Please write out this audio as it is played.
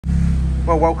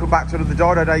Well, welcome back to another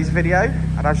Dyno Days video,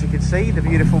 and as you can see, the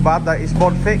beautiful man that is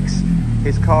Modfix,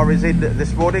 his car is in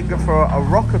this morning for a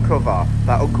rocker cover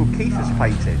that Uncle Keith has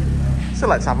painted. So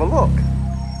let's have a look.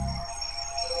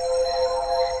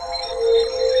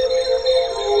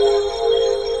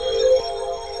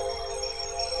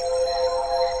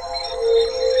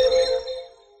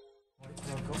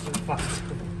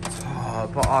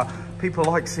 People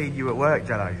like seeing you at work,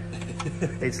 Jeno.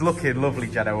 It's looking lovely,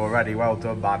 Jeno, already. Well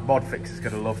done, man. Modfix is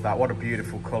going to love that. What a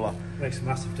beautiful colour. Makes a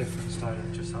massive difference, don't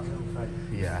it? Just that little thing.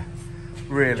 Yeah.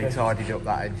 Really tidied up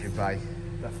that engine bay.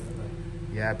 Definitely.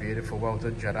 Yeah, beautiful. Well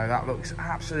done, Jeno. That looks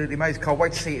absolutely amazing. Can't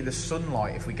wait to see it in the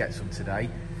sunlight if we get some today.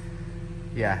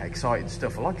 Yeah, exciting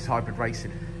stuff. I like his hybrid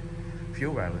racing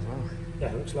fuel rail as well. Yeah,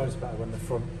 it looks loads better when the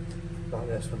front like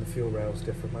this, when the fuel rail's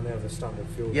different, when they have a standard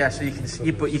fuel. Yeah, so you can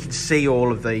see, but you can see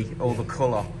all the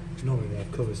colour. Normally they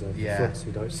have covers over the front, so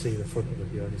you don't see the front of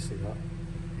it, you only see that.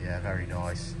 Yeah, very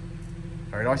nice.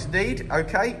 Very nice indeed.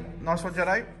 Okay, nice one,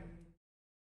 Jeno.